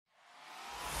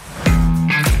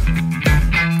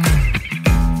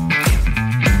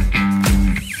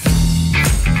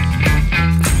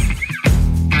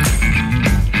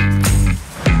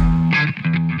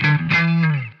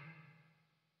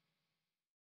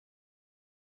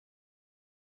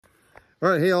All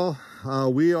right, hey all,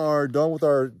 we are done with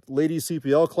our ladies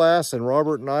CPL class, and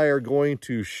Robert and I are going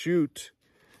to shoot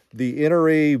the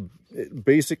NRA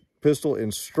basic pistol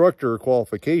instructor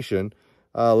qualification.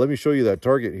 Let me show you that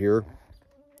target here.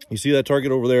 You see that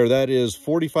target over there? That is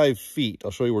 45 feet. I'll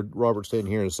show you where Robert's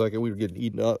standing here in a second. We were getting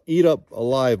eaten up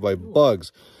alive by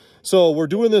bugs. So we're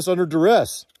doing this under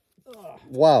duress.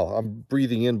 Wow, I'm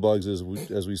breathing in bugs as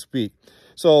we speak.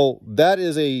 So that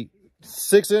is a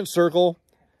 6-inch circle.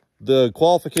 The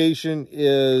qualification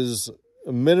is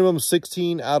a minimum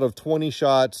 16 out of 20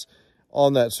 shots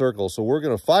on that circle. So we're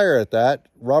going to fire at that.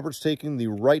 Robert's taking the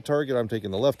right target. I'm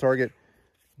taking the left target.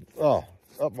 Oh,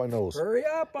 up my nose. Hurry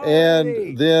up already.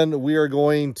 And then we are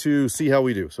going to see how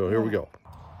we do. So here we go.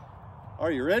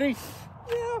 Are you ready?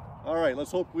 Yeah. All right,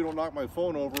 let's hope we don't knock my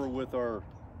phone over with our...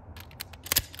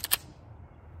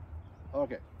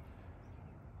 Okay.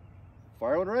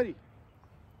 Fire when ready.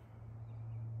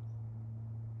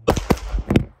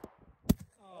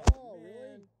 Oh,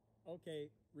 man. Okay,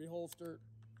 reholster.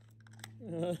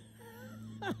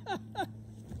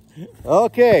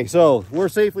 Okay, so we're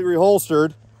safely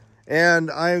reholstered,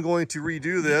 and I am going to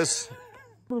redo this.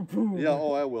 Yeah,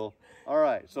 oh, I will. All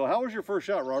right, so how was your first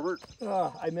shot, Robert?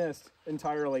 I missed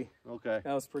entirely. Okay.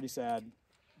 That was pretty sad.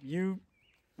 You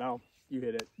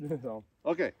hit it. So.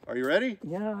 Okay, are you ready?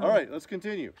 Yeah. All right, let's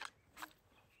continue.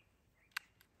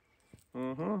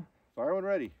 Mm-hmm. Fire when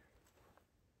ready.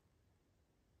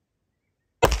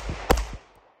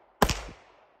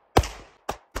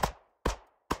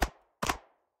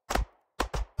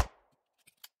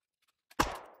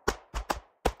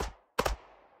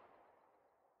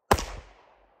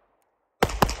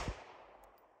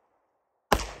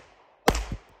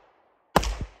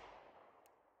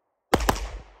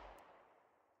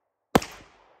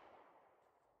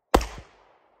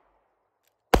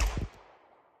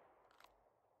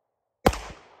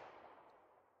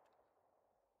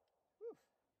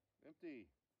 Empty.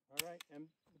 All right.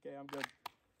 Okay, I'm good.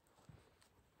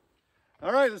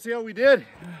 All right, let's see how we did.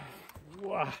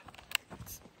 Wow.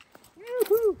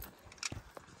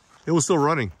 It was still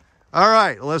running. All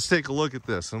right, let's take a look at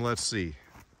this and let's see.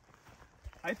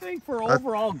 I think for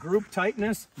overall group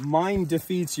tightness, mine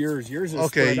defeats yours. Yours is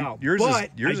spread out.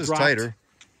 Yours is tighter.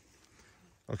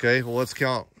 Okay, well, let's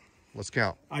count. Let's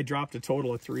count. I dropped a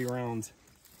total of 3 rounds.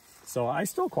 So I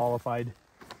still qualified.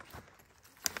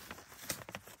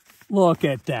 Look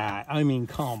at that. I mean,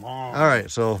 come on. All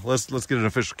right, so let's get an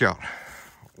official count.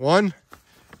 1,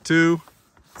 2,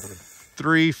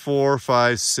 3, 4,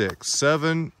 5, 6,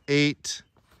 7, 8,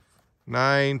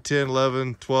 9, 10,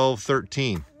 11, 12,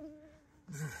 13.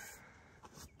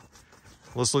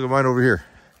 Let's look at mine over here.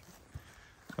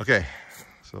 Okay,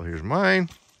 so here's mine.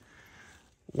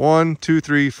 1, 2,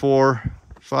 3, 4,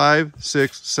 5,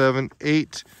 6, 7,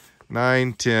 8,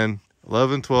 9, 10,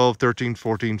 11, 12, 13,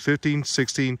 14, 15,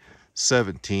 16,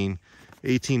 17,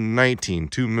 18, 19,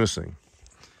 2 missing.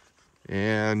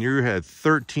 And you had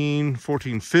 13,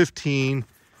 14, 15.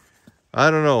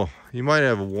 I don't know. You might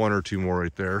have 1 or 2 more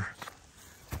right there.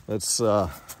 Let's see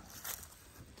if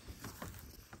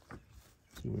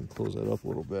we can close that up a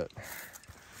little bit.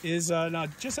 Is now,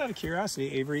 just out of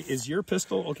curiosity, Avery, is your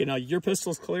pistol okay? Now your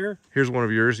pistol's clear. Here's one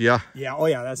of yours. Yeah. Yeah. Oh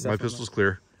yeah, that's my pistol's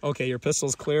clear. Okay, your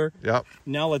pistol's clear. Yep.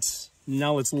 Now let's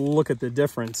look at the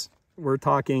difference. We're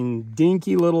talking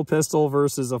dinky little pistol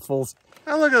versus a full.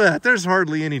 Now look at that. There's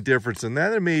hardly any difference in that.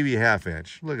 There may be a ½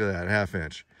 inch. Look at that, ½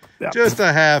 inch. Yeah. Just a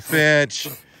 ½ inch.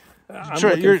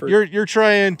 You're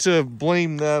trying to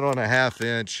blame that on a ½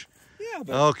 inch. Yeah.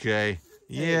 But okay.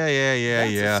 Yeah.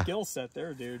 That's a skill set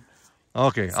there, dude.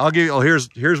 Okay, I'll give you. Oh, here's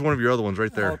one of your other ones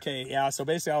right there. Okay, yeah. So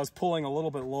basically, I was pulling a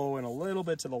little bit low and a little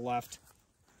bit to the left.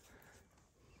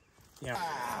 Yeah.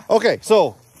 Okay,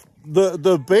 so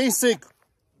the basic.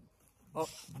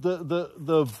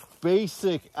 The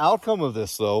basic outcome of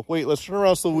this, though. Wait, let's turn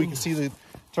around so we can see the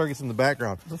targets in the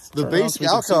background. The basic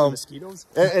outcome,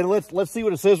 and let's see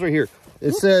what it says right here.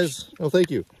 It says, oh,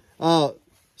 thank you.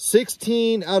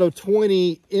 16 out of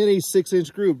 20 in a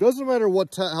 6-inch group. Doesn't matter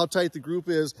how tight the group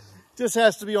is. Just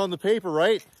has to be on the paper,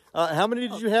 right? How many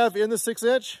did you have in the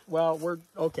 6-inch? Well, we're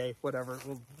okay. Whatever.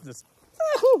 We'll just.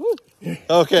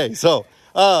 Okay, so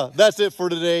that's it for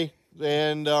today.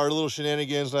 And our little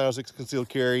shenanigans, 906 concealed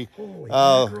carry.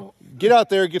 Get out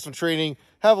there, get some training,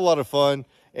 have a lot of fun,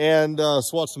 and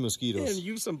swat some mosquitoes. And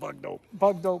use some bug dope.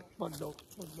 Bug dope.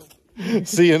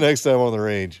 See you next time on the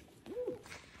range.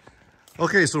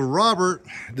 Okay, so Robert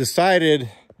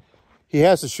decided he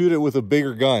has to shoot it with a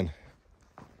bigger gun.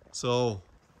 So,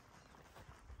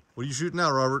 what are you shooting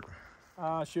now, Robert?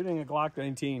 Shooting a Glock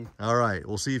 19. All right,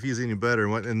 we'll see if he's any better.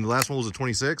 And the last one was a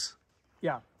 26?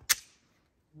 Yeah.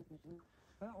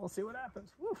 we'll see what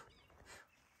happens. Woo.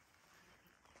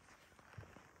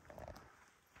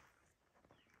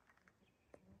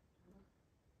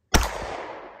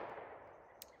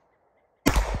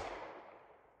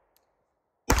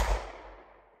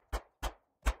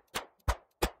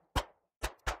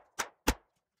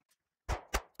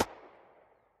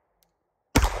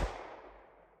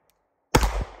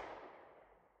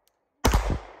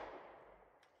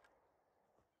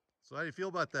 So how do you feel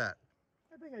about that?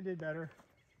 I think I did better,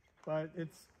 but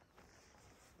it's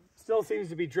still seems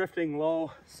to be drifting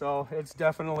low, so it's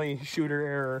definitely shooter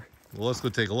error. Well, let's go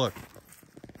take a look.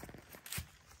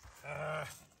 Oh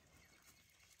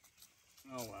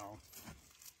well.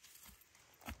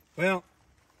 Well,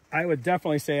 I would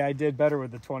definitely say I did better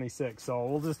with the 26, so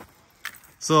we'll just...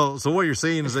 So what you're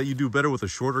saying is that you do better with a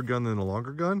shorter gun than a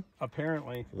longer gun?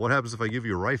 Apparently. What happens if I give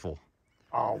you a rifle?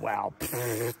 Oh, wow.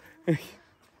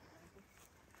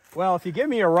 Well, if you give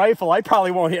me a rifle, I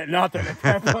probably won't hit nothing at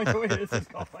that point the way this is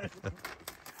going.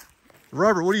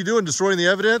 Robert, what are you doing? Destroying the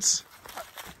evidence?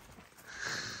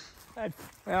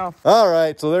 Well. All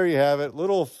right, so there you have it.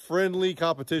 Little friendly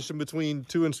competition between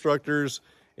two instructors,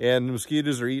 and the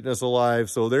mosquitoes are eating us alive.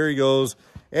 So there he goes,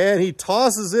 and he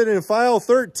tosses it in file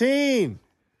 13.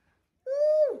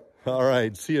 Woo! All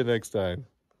right, see you next time.